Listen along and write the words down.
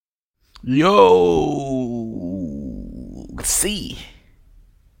Yo, C,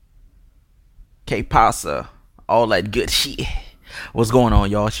 K Pasa, all that good shit. What's going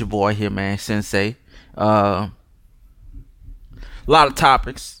on, y'all? It's your boy here, man, Sensei. A lot of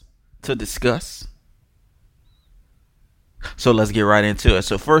topics to discuss, so let's get right into it.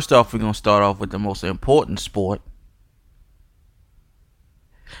 So first off, we're gonna start off with the most important sport.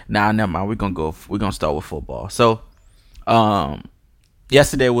 Nah, never mind. We're gonna start with football. So, um,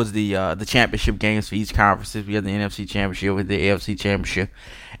 yesterday was the championship games for each conferences. We had the NFC Championship with the AFC Championship,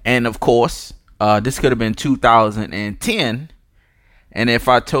 and of course, this could have been 2010. And if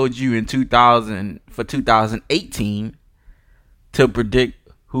I told you in 2018 to predict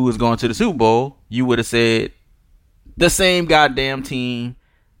who was going to the Super Bowl, you would have said the same goddamn team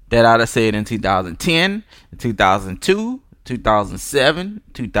that I'd have said in 2010, 2002, 2007,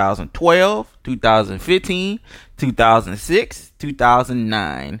 2012, 2015, 2006,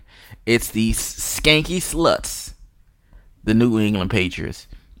 2009. It's the skanky sluts, the New England Patriots,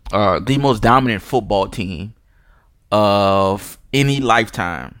 are the most dominant football team of any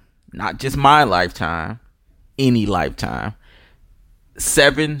lifetime. Not just my lifetime, any lifetime.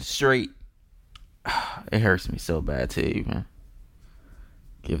 7 straight. It hurts me so bad to even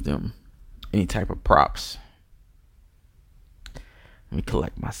give them any type of props. Let me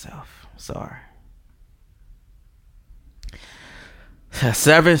collect myself. Sorry.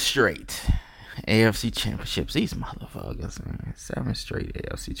 7 straight AFC championships. These motherfuckers, man. 7 straight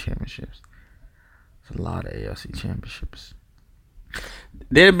AFC championships. It's a lot of AFC championships.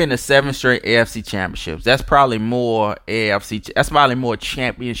 There have been 7 straight AFC championships. That's probably more AFC. That's probably more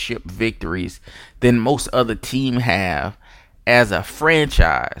championship victories than most other team have as a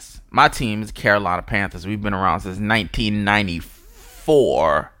franchise. My team is Carolina Panthers. We've been around since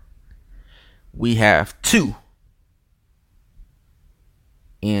 1994. We have 2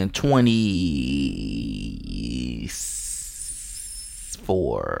 in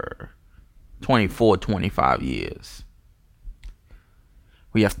 25 years.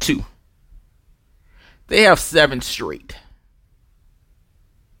 We have 2. They have 7 straight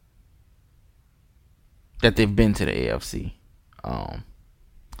that they've been to the AFC.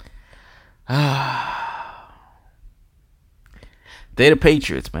 They the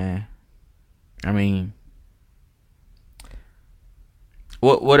Patriots, man. I mean,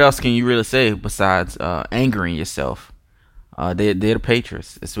 what else can you really say besides angering yourself? They're the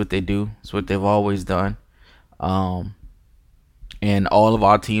Patriots. It's what they do. It's what they've always done. And all of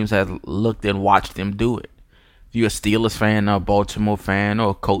our teams have looked and watched them do it. If you're a Steelers fan, or a Baltimore fan, or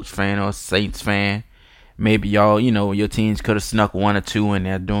a Colts fan, or a Saints fan, maybe your teams could have snuck 1 or 2 in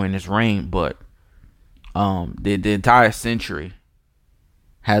there during this reign, but the entire century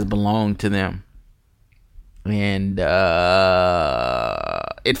has belonged to them. And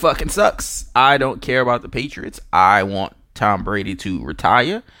it fucking sucks. I don't care about the Patriots. I want Tom Brady to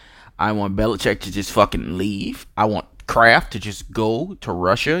retire. I want Belichick to just fucking leave. I want Kraft to just go to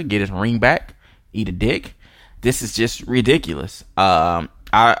Russia, get his ring back, eat a dick. This is just ridiculous. I'm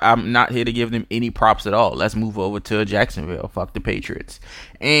not here to give them any props at all. Let's move over to Jacksonville. Fuck the Patriots.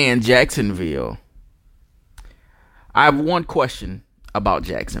 And Jacksonville. I have one question about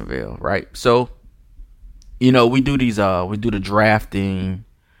Jacksonville, right? So, we do the drafting,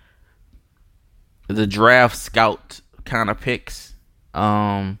 the draft scout kind of picks.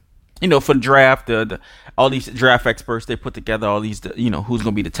 For the draft, all these draft experts, they put together all these, who's going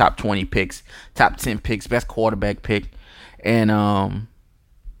to be the top 20 picks, top 10 picks, best quarterback pick. And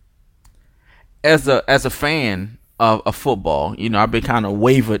as a fan of football, I've been kind of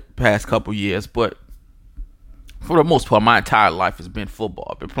wavered past couple years, but for the most part, my entire life has been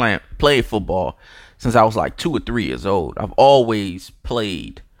football. I've been playing football since I was like 2 or 3 years old. I've always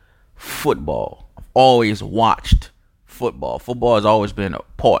played football. I've always watched football. Football has always been a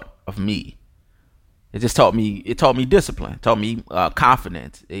part of me. It just taught me discipline, taught me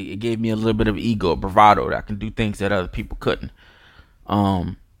confidence. It gave me a little bit of ego, bravado, that I can do things that other people couldn't.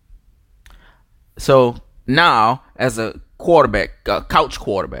 So now, as a quarterback, couch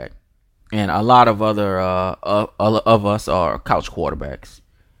quarterback, and a lot of other of us are couch quarterbacks.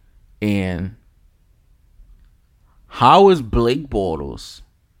 And how is Blake Bortles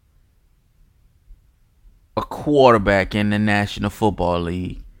a quarterback in the National Football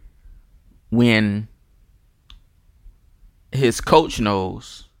League when his coach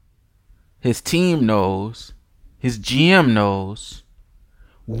knows, his team knows, his GM knows,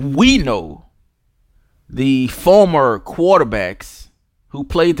 we know, the former quarterbacks who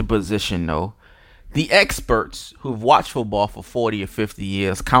played the position know, the experts who've watched football for 40 or 50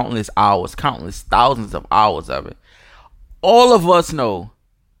 years, countless hours, countless thousands of hours of it, all of us know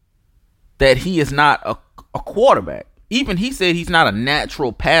that he is not a quarterback. Even he said he's not a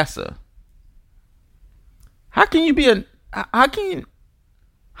natural passer. How can you be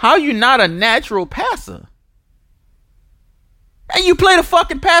how are you not a natural passer? And you play the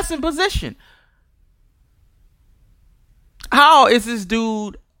fucking passing position. How is this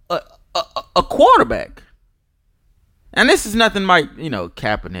dude a quarterback? And this is nothing like,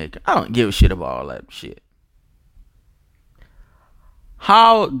 Kaepernick. I don't give a shit about all that shit.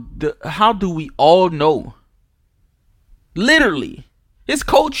 How do we all know? Literally, his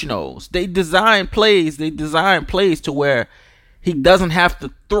coach knows. They design plays to where he doesn't have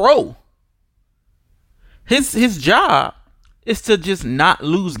to throw. His job is to just not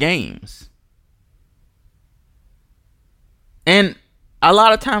lose games. And a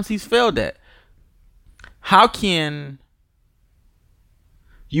lot of times he's failed at. How can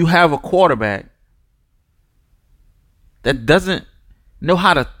you have a quarterback that doesn't know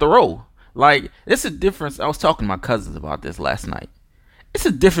how to throw? Like, it's a difference. I was talking to my cousins about this last night. It's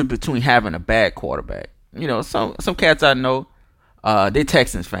a difference between having a bad quarterback. Some cats I know, they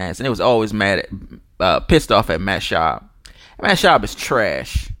Texans fans, and they was always pissed off at Matt Schaub. Matt Schaub is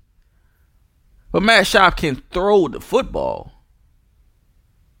trash. But Matt Schaub can throw the football.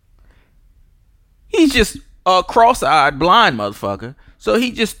 He's just a cross-eyed blind motherfucker. So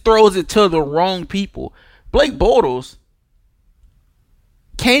he just throws it to the wrong people. Blake Bortles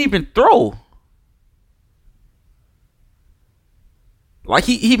can't even throw. Like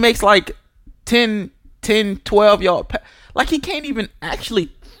he makes like 10, 12 yard. Like he can't even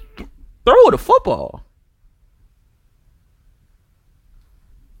actually throw the football.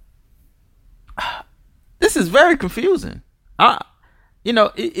 This is very confusing.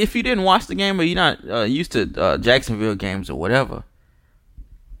 If you didn't watch the game or you're not used to Jacksonville games or whatever,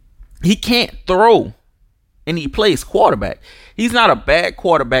 he can't throw, and he plays quarterback. He's not a bad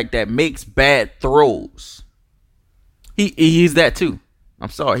quarterback that makes bad throws. He's that too. I'm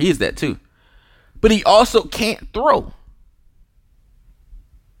sorry, he's that too. But he also can't throw.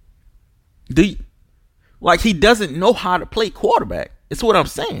 He doesn't know how to play quarterback. It's what I'm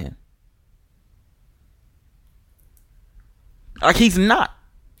saying. Like, he's not.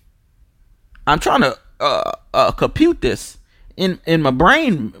 I'm trying to compute this in my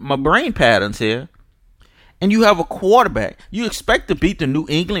brain patterns here. And you have a quarterback. You expect to beat the New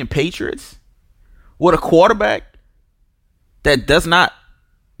England Patriots with a quarterback that does not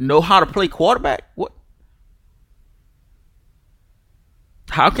know how to play quarterback? What?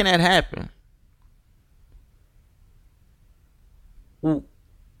 How can that happen? Ooh.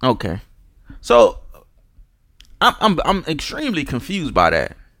 Okay. So I'm extremely confused by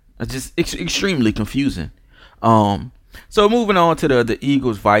that. It's just extremely confusing. So moving on to the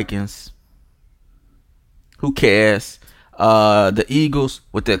Eagles Vikings. Who cares? The Eagles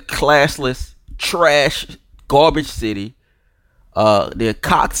with their classless, trash, garbage city. Their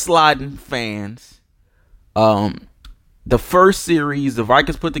cock-sliding fans. The first series the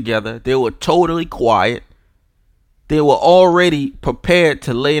Vikings put together, they were totally quiet. They were already prepared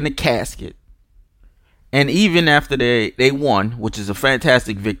to lay in the casket. And even after they won, which is a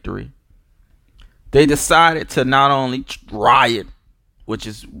fantastic victory, they decided to not only riot, which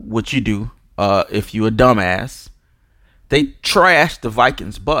is what you do if you're a dumbass, they trashed the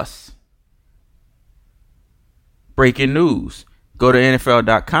Vikings bus. Breaking news. Go to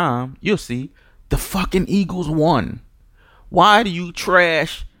NFL.com. You'll see the fucking Eagles won. Why do you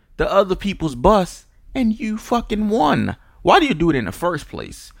trash the other people's bus and you fucking won? Why do you do it in the first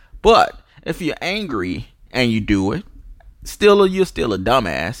place? But if you're angry and you do it, you're still a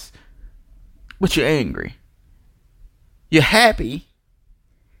dumbass. But you're angry. You're happy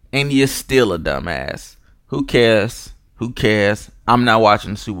and you're still a dumbass. Who cares? Who cares? I'm not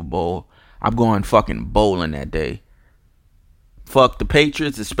watching the Super Bowl. I'm going fucking bowling that day. Fuck the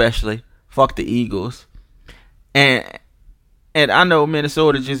Patriots especially. Fuck the Eagles. And I know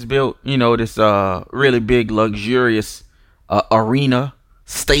Minnesota just built, this really big, luxurious arena,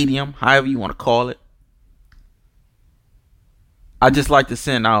 stadium, however you want to call it. I just like to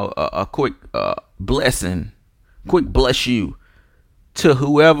send out a quick blessing, quick bless you to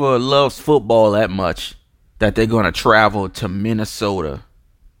whoever loves football that much that they're going to travel to Minnesota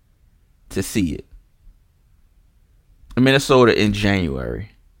to see it. Minnesota in January.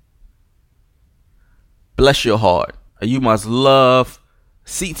 Bless your heart. You must love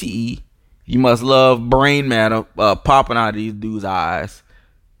CTE. You must love brain matter popping out of these dudes' eyes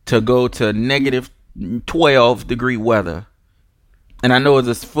to go to negative 12 degree weather. And I know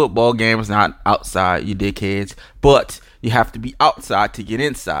this football game is not outside, you dickheads, but you have to be outside to get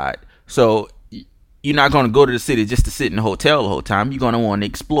inside. So you're not going to go to the city just to sit in the hotel the whole time. You're going to want to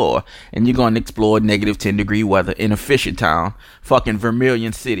explore. And you're going to explore negative 10 degree weather in a fishing town. Fucking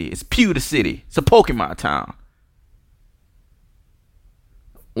Vermilion City. It's Pewter City. It's a Pokemon town.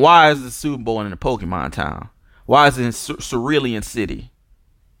 Why is the Super Bowl in a Pokemon town? Why is it in Cerulean City?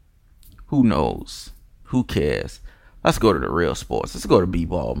 Who knows? Who cares? Let's go to the real sports. Let's go to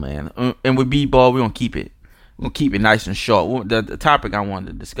b-ball, man. And with b-ball, we're going to keep it. We're going to keep it nice and short. The topic I wanted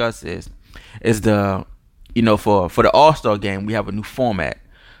to discuss is the, for the All-Star game, we have a new format.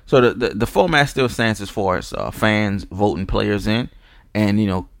 So the format still stands as far as fans voting players in,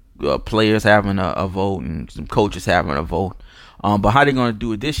 and, players having a vote and some coaches having a vote. But how they're going to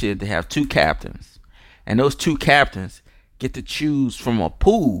do it this year, they have 2 captains. And those 2 captains get to choose from a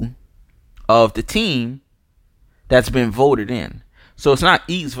pool of the team that's been voted in. So it's not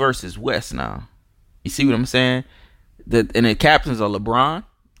East versus West now. You see what I'm saying? And the captains are LeBron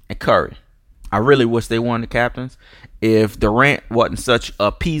and Curry. I really wish they won the captains. If Durant wasn't such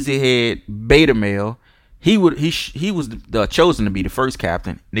a peasy head beta male, he was chosen to be the first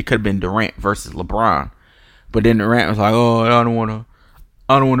captain. And it could have been Durant versus LeBron. But then Durant was like, "Oh, I don't want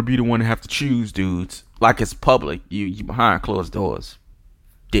to be the one to have to choose dudes. Like it's public. You behind closed doors,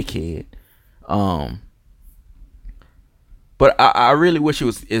 dickhead." But I really wish it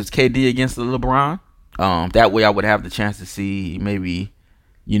was KD against the LeBron. That way I would have the chance to see maybe,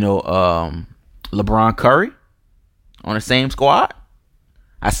 LeBron Curry on the same squad.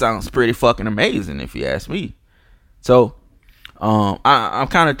 That sounds pretty fucking amazing if you ask me. So I'm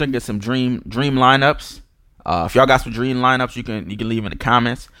kind of thinking some dream lineups. If y'all got some dream lineups, you can leave in the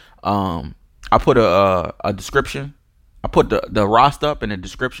comments. I put a description. I put the roster up in the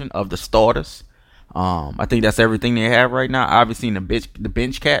description of the starters. I think that's everything they have right now. I haven't seen the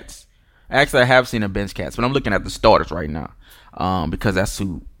bench cats. Actually, I have seen the bench cats, but I'm looking at the starters right now. Because that's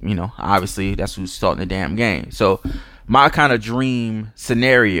who, obviously that's who's starting the damn game. So my kind of dream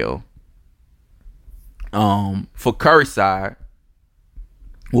scenario for Curry side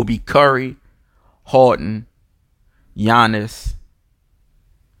will be Curry, Harden, Giannis,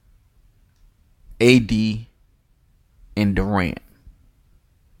 AD, and Durant.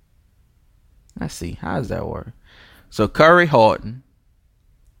 Let's see, how does that work? So Curry, Harden,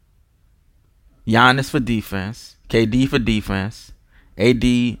 Giannis for defense, KD for defense, AD.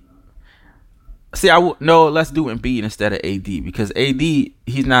 See, let's do Embiid instead of AD, because AD,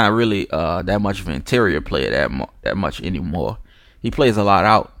 he's not really that much of an interior player that much anymore. He plays a lot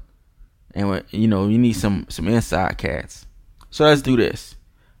out, and you need some inside cats. So let's do this: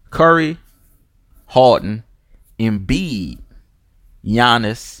 Curry, Harden, Embiid,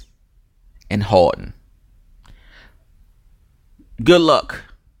 Giannis, and Harden. Good luck.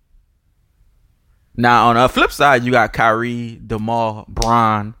 Now, on the flip side, you got Kyrie, DeMar,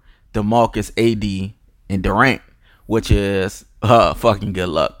 Bron, DeMarcus, AD, and Durant, which is fucking good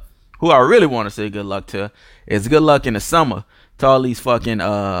luck. Who I really want to say good luck to is good luck in the summer to all these fucking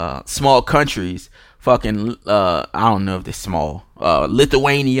small countries. Fucking, I don't know if they're small.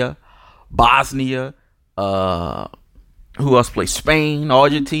 Lithuania, Bosnia, who else plays? Spain,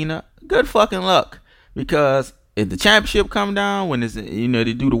 Argentina. Good fucking luck. Because if the championship come down, when it's,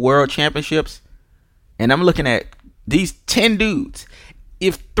 they do the world championships, and I'm looking at these 10 dudes.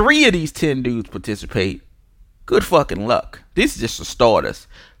 If 3 of these 10 dudes participate, good fucking luck. This is just the starters.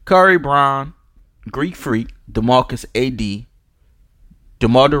 Curry, Brown, Greek Freak, DeMarcus, AD,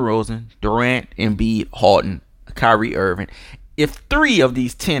 DeMar DeRozan, Durant, Embiid, Harden, Kyrie Irving. If 3 of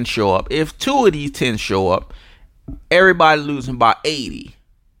these 10 show up, if 2 of these 10 show up, everybody losing by 80.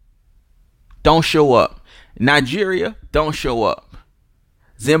 Don't show up. Nigeria, don't show up.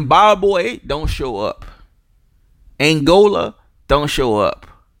 Zimbabwe, don't show up. Angola, don't show up.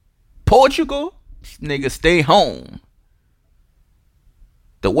 Portugal, nigga, stay home.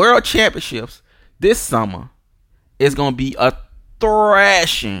 The World Championships this summer is going to be a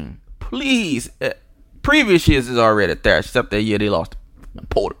thrashing. Please. Previous years is already a thrash. Except that year they lost to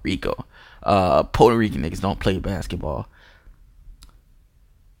Puerto Rico. Puerto Rican niggas don't play basketball.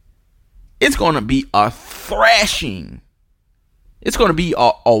 It's going to be a thrashing. It's going to be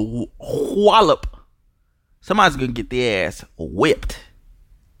a wallop. Somebody's going to get their ass whipped.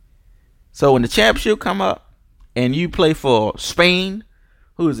 So when the championship come up and you play for Spain,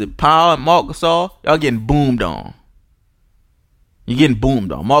 who is it? Paul and Marc Gasol, y'all getting boomed on. You're getting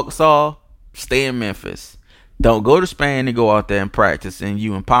boomed on. Marc Gasol, stay in Memphis. Don't go to Spain and go out there and practice, and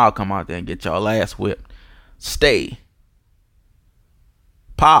you and Paul come out there and get y'all ass whipped. Stay.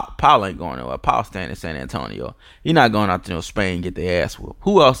 Paul ain't going nowhere. Paul staying in San Antonio. You're not going out to Spain and get their ass whooped.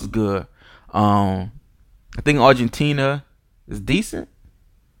 Who else is good? I think Argentina is decent.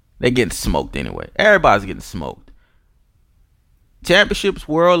 They getting smoked anyway. Everybody's getting smoked. Championships,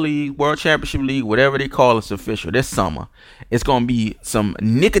 World League, World Championship League, whatever they call it's official this summer. It's gonna be some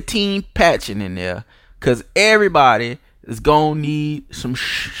nicotine patching in there, cause everybody is gonna need some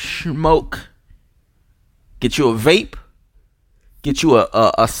smoke. Get you a vape. Get you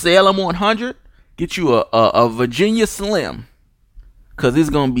a Salem 100. Get you a Virginia Slim. Cause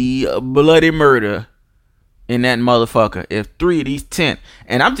it's gonna be a bloody murder in that motherfucker. If 3 of these 10,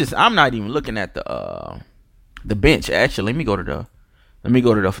 and I'm not even looking at the bench. Actually, let me go to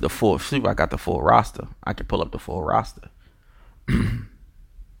the full. See if I got the full roster. I can pull up the full roster.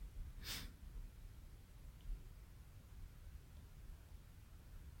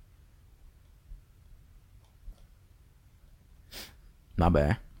 Not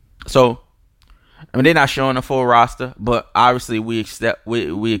bad. So, I mean, they're not showing the full roster, but obviously we expect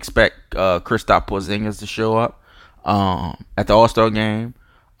Kristaps Porzingis to show up at the All-Star game.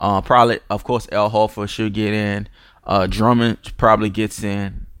 Probably, of course, Al Horford should get in. Drummond probably gets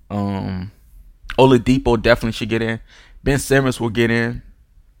in. Oladipo definitely should get in. Ben Simmons will get in.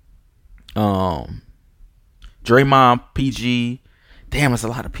 Draymond, PG. Damn, it's a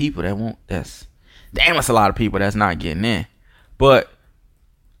lot of people that won't. It's a lot of people that's not getting in. But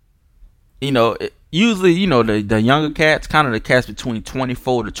usually, the younger cats, kind of the cats between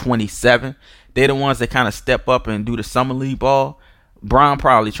 24 to 27, they're the ones that kind of step up and do the summer league ball. Brown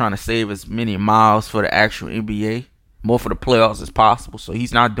probably trying to save as many miles for the actual NBA, more for the playoffs as possible, so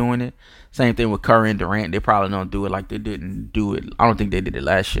he's not doing it. Same thing with Curry and Durant. They probably don't do it like they didn't do it. I don't think they did it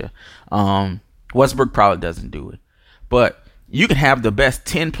last year. Westbrook probably doesn't do it. But you can have the best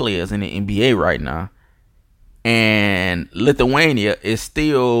 10 players in the NBA right now, and Lithuania is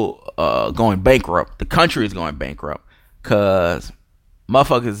still going bankrupt. The country is going bankrupt because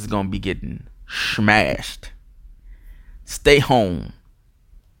motherfuckers is going to be getting smashed. Stay home.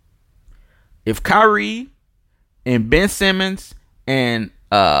 If Kyrie and Ben Simmons and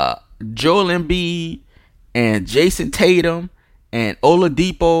Joel Embiid and Jason Tatum and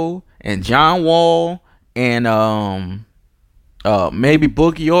Oladipo and John Wall and maybe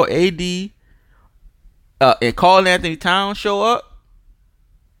Boogie or AD and Karl Anthony Towns show up,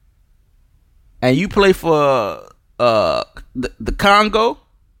 and you play for the Congo,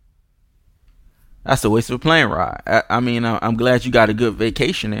 that's a waste of a plane ride. I mean, I'm glad you got a good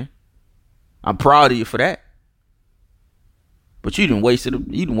vacation there. I'm proud of you for that. But you didn't waste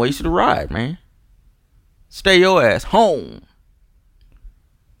the ride, man. Stay your ass home.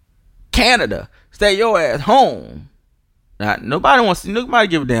 Canada, stay your ass home. Now, nobody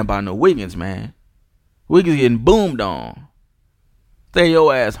give a damn about no Wiggins, man. Wiggins getting boomed on. Stay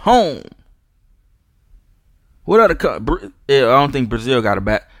your ass home. What other country? I don't think Brazil got a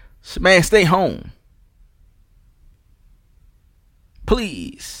bat. Man, stay home.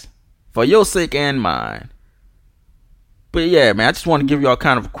 Please. For your sake and mine. But yeah, man, I just want to give y'all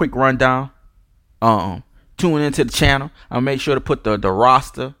kind of a quick rundown. Tune into the channel. I'll make sure to put the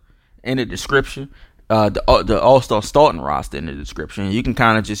roster in the description. The All-Star starting roster in the description. You can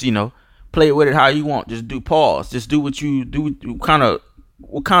kind of just, play with it how you want. Just do pause. Just do what you do.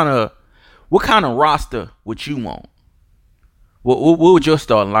 What kind of roster would you want? What would your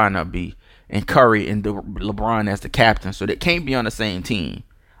starting lineup be? And Curry and LeBron as the captain, so they can't be on the same team,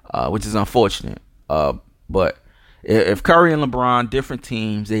 which is unfortunate. But if Curry and LeBron, different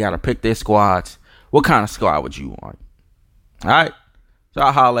teams, they got to pick their squads. What kind of squad would you want? All right, so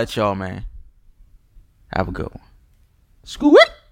I'll holler at y'all, man. Have a good one. Screw it.